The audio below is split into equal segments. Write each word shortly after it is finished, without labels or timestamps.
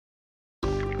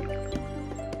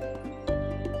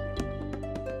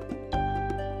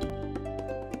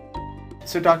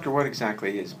So doctor, what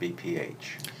exactly is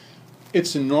BPH?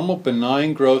 It's a normal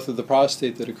benign growth of the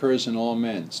prostate that occurs in all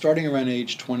men, starting around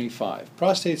age 25.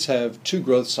 Prostates have two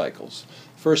growth cycles.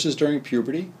 First is during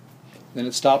puberty, then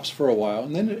it stops for a while,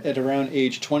 and then at around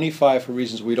age 25, for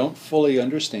reasons we don't fully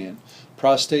understand,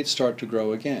 prostates start to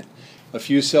grow again. A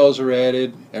few cells are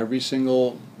added every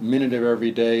single minute of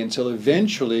every day until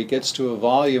eventually it gets to a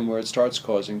volume where it starts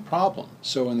causing problems.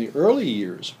 So in the early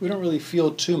years, we don't really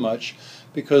feel too much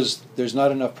because there's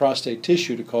not enough prostate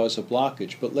tissue to cause a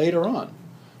blockage. But later on,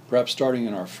 perhaps starting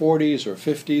in our 40s or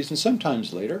 50s and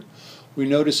sometimes later, we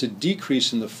notice a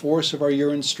decrease in the force of our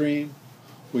urine stream.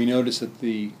 We notice that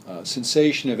the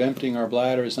sensation of emptying our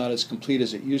bladder is not as complete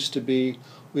as it used to be.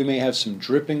 We may have some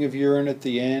dripping of urine at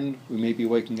the end. We may be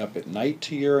waking up at night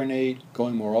to urinate,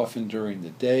 going more often during the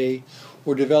day,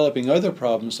 or developing other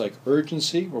problems like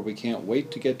urgency, where we can't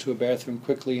wait to get to a bathroom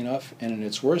quickly enough, and in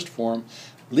its worst form,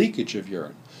 leakage of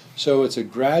urine. So it's a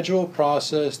gradual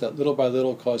process that little by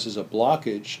little causes a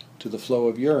blockage to the flow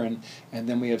of urine, and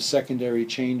then we have secondary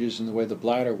changes in the way the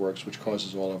bladder works, which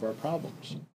causes all of our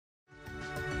problems.